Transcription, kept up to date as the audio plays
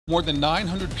More than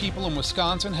 900 people in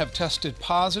Wisconsin have tested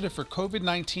positive for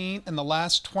COVID-19 in the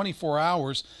last 24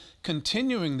 hours,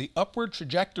 continuing the upward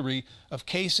trajectory of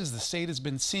cases the state has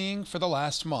been seeing for the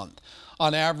last month.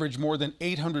 On average, more than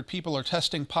 800 people are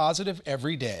testing positive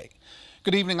every day.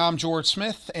 Good evening, I'm George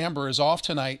Smith. Amber is off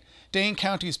tonight. Dane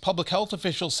County's public health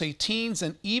officials say teens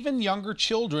and even younger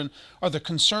children are the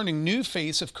concerning new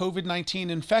face of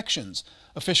COVID-19 infections.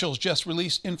 Officials just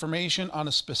released information on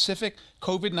a specific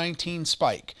COVID-19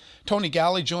 spike. Tony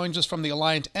Galley joins us from the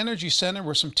Alliant Energy Center,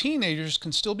 where some teenagers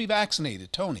can still be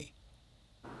vaccinated. Tony.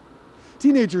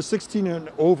 Teenagers 16 and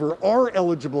over are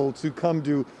eligible to come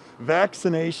to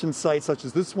vaccination sites such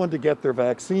as this one to get their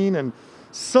vaccine, and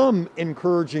some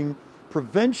encouraging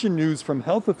prevention news from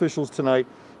health officials tonight.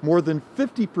 More than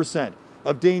 50%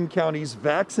 of Dane County's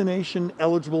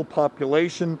vaccination-eligible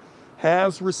population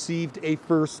has received a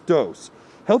first dose.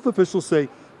 Health officials say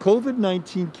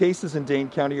COVID-19 cases in Dane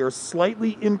County are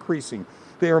slightly increasing.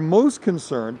 They are most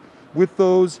concerned with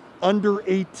those under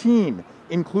 18,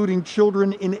 including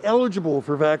children ineligible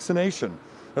for vaccination.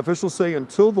 Officials say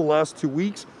until the last 2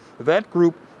 weeks, that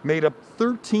group made up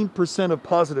 13% of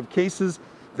positive cases.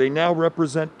 They now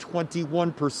represent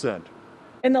 21%.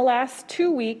 In the last 2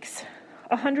 weeks,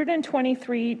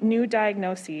 123 new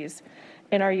diagnoses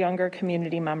in our younger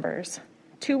community members.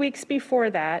 2 weeks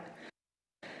before that,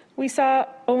 we saw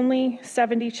only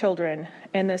 70 children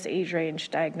in this age range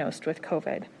diagnosed with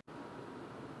COVID.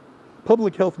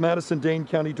 Public Health Madison-Dane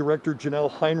County Director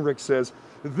Janelle Heinrich says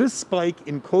this spike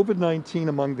in COVID-19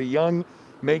 among the young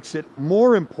makes it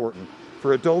more important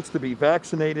for adults to be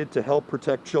vaccinated to help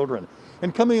protect children.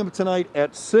 And coming up tonight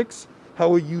at 6,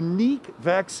 how a unique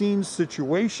vaccine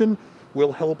situation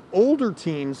will help older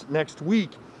teens next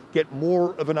week get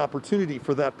more of an opportunity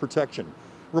for that protection.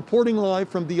 Reporting live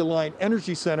from the Alliant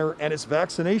Energy Center and its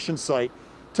vaccination site,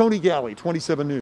 Tony Galley, 27 News.